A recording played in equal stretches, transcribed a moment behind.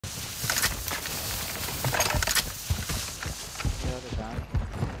down.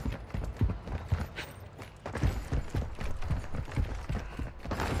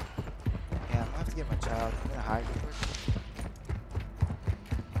 Yeah, I'm gonna have to get my child. I'm gonna hide real quick.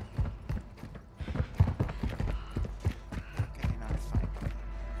 Can they not find me?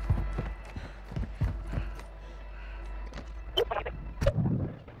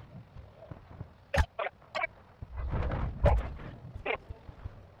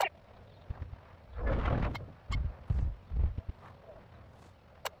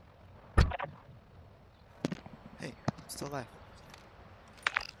 Hey, I'm still alive.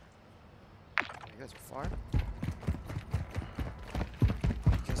 You guys are far.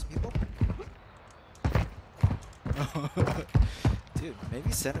 Kill some people? Dude,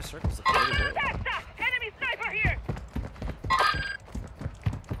 maybe center circle's the way to go. Enemy sniper here!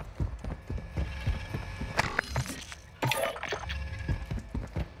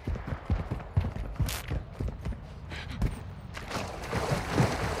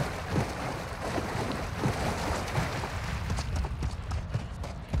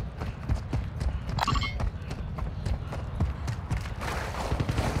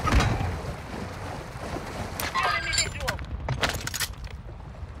 Enemy visual!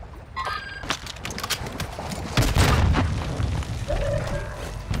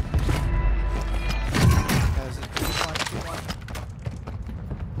 Guys, 2-1.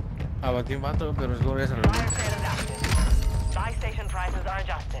 Abatí un vato, pero es gloria a Fire sale is active. Buy station prices are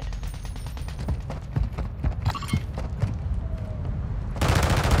adjusted.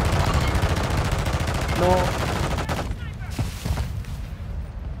 No.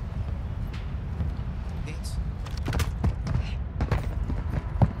 Thanks.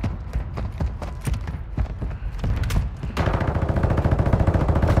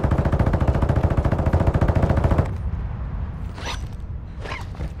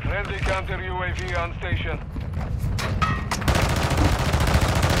 Friendly counter UAV on station.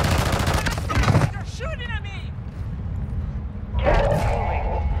 They're shooting at me! Gas is moving.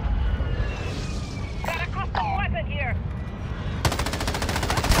 Got a custom weapon here!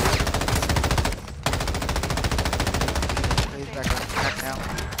 He's back now.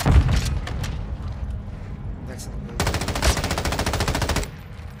 Next to the blue.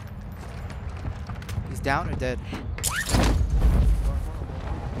 He's down or dead?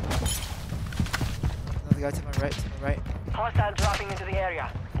 Another guy to my right, Hostile dropping into the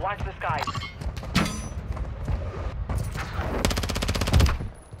area. Watch the skies.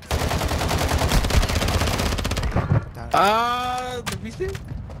 Down. Ah, ¿te viste?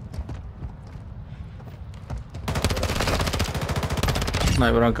 No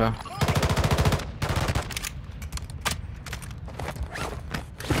hay bronca.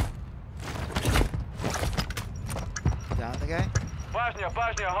 Down the guy.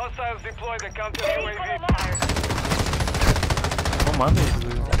 Bajnia, hostiles deploy the counter Enemy UAV. fire. No mames,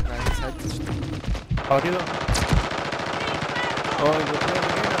 güey. Oh, guy, he's head. Abatido. Oh, y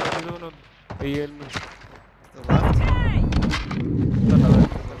abatido uno. Y él. To the left. No, no, no.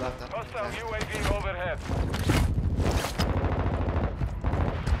 To the left. Hostile UAV overhead.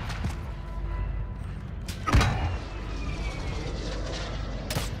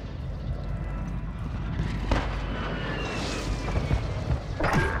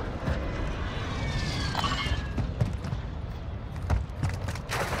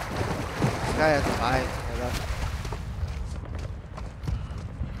 This guy has a buy to my left.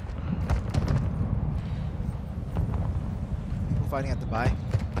 People fighting at the buy.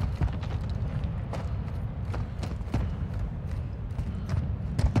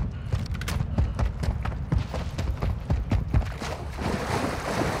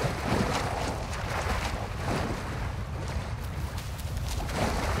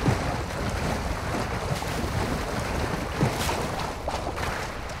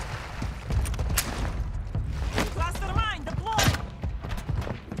 Cluster mine deployed!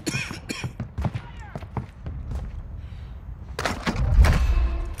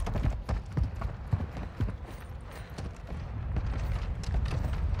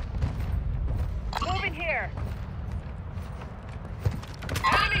 Moving here!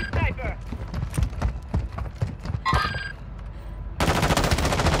 Enemy sniper!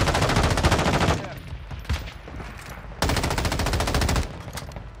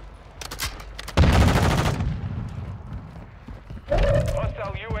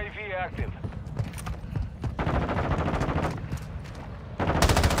 Hostile UAV active.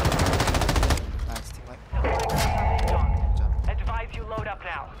 Nice teammate. Good job. Advise you load up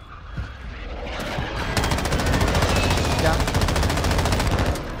now. Down.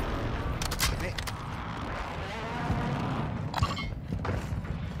 Me.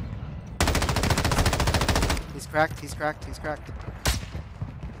 He's cracked.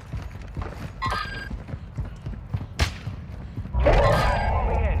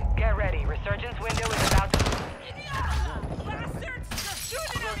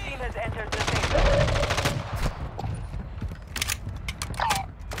 has entered the safe zone.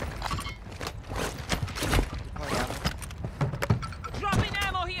 Deploying ammo. Dropping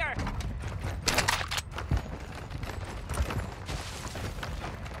ammo here.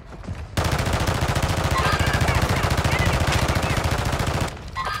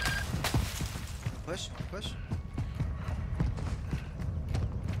 Push, push.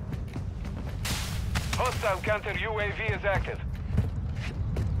 Hostile counter UAV is active.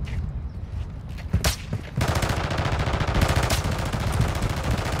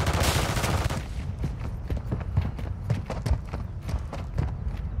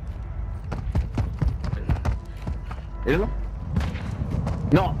 ¿Eso?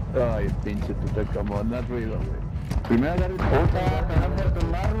 No. Ay, pinche puta camona ruido, güey. Primero agarra por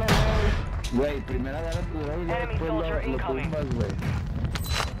tomarlo, güey. Primero agarra tu droga y ya Enemy después soldier lo incoming. tumbas, güey.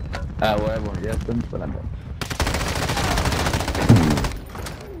 Ah, huevo, ya están disparando.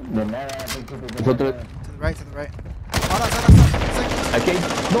 De nada, nosotros. To the right, to the right. Hold on, stop. Aquí hay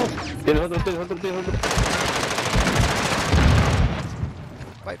dos. Tienes otro.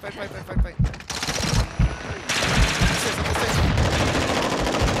 Fight.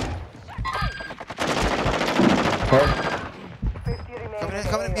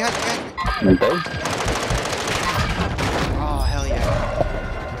 Coming in behind. Okay. Oh, hell yeah.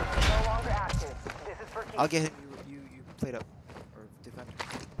 No longer active. This is for I'll get him. You played up. Or defend.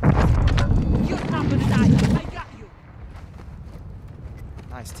 You're not gonna die. I got you.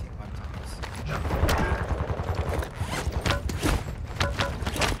 Nice team. Thomas.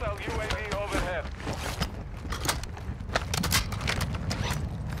 Hostile UAV overhead.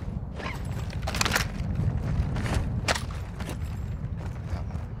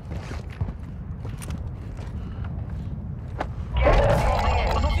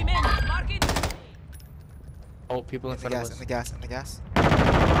 Movimiento. Marking. Oh, people in front of us. In the gas. Move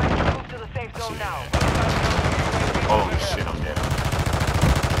to the safe zone now. Holy shit, I'm dead.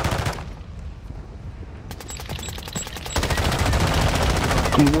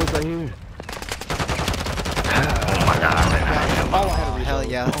 ¿Cómo está ahí? Oh my god. Oh, hell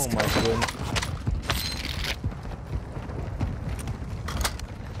yeah. Let's Oh go. my god.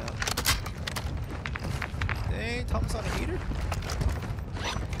 Dang, Thomas on a heater?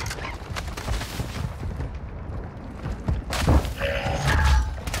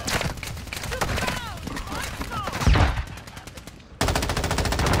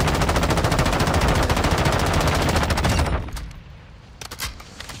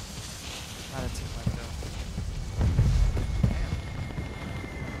 Not a team like that.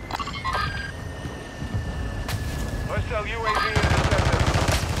 Hostile UAV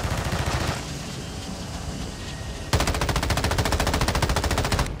intercepted.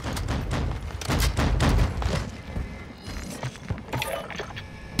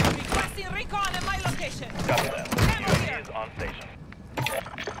 Requesting recon at my location. Copy that. Ammo here. UAV is on station.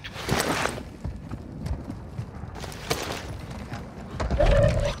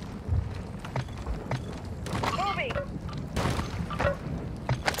 Moving.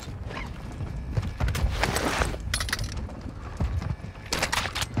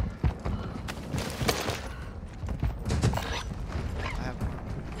 I have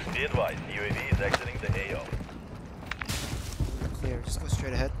one. Be advised, UAV is exiting the AO. Clear. Just go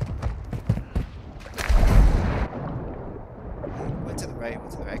straight ahead. Went to the right.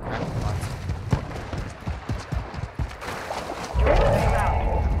 Grab the box.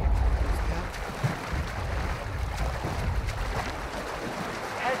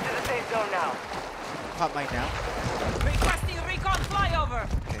 Head to the safe zone now. Pop mine now. Requesting recon flyover.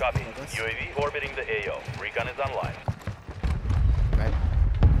 Okay, Copy. hold this. UAV orbiting the AO. Recon is online. Right.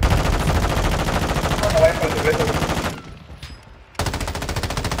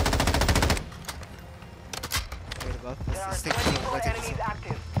 Wait above. There are Let's take the 24 let's take enemies this.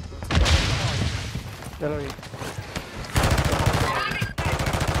 active. Ya lo vi.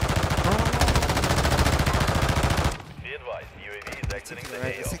 Be advised, UAV is exiting Take the the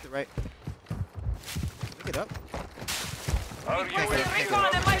right. Let's AO. take the right. Pick it up. Our Requesting UAV is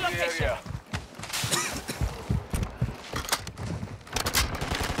recon at my in the location. area.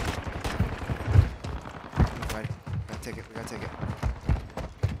 Right. We gotta take it.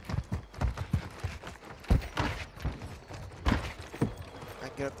 I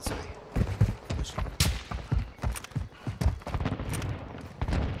can get up this way. Push.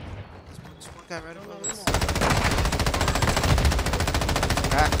 There's one guy right above us.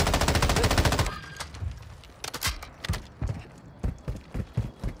 Back.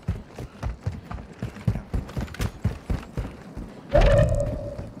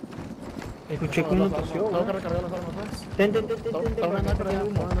 Escuché como una tosió, Tengo que güey. recargar las armas, ¿sabes? Ten, Está una para sniper allá, que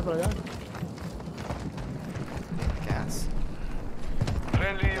está una sniper allá. Gas.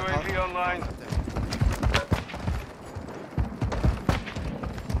 Friendly UAV online.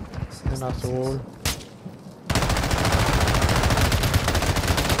 En azul.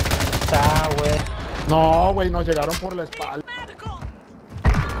 Está, güey. No, güey, nos llegaron por la espalda. Medical! I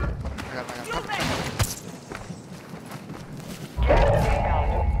got Moving!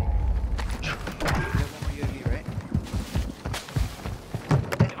 UAV, right?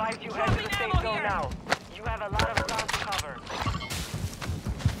 Advise you head to the safe zone now. You have a lot of ground to cover.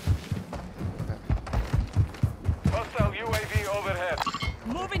 Hostile UAV overhead.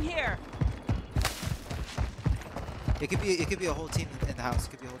 Moving here. It could be a whole team in the house.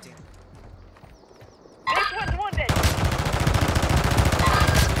 It could be a whole team. This one's wounded.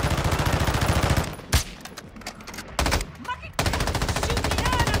 Shoot the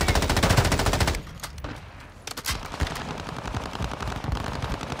enemy!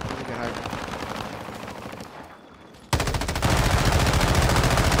 Really good high ground.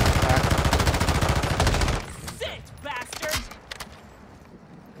 Sit, bastard!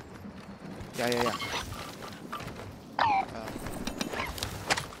 Yeah.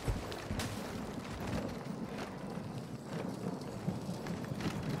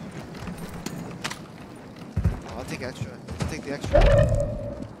 I'll take extra. I'll take the extra.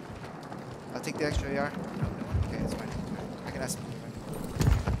 I'll take the extra AR. No one? Okay, it's fine. I can ask him.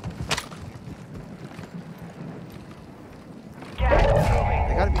 Gas moving.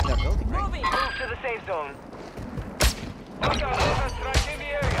 They gotta be in that building, right? Moving! Move to the safe zone. Hostile mortar strike in the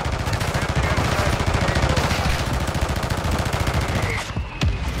area.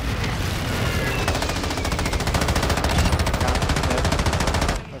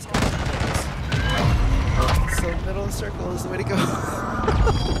 Let's go. So middle of the circle is the way to go.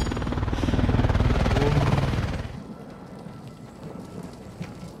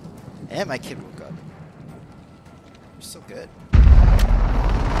 And my kid woke up. You're so good.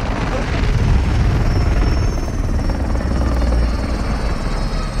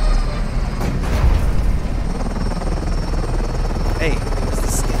 Hey,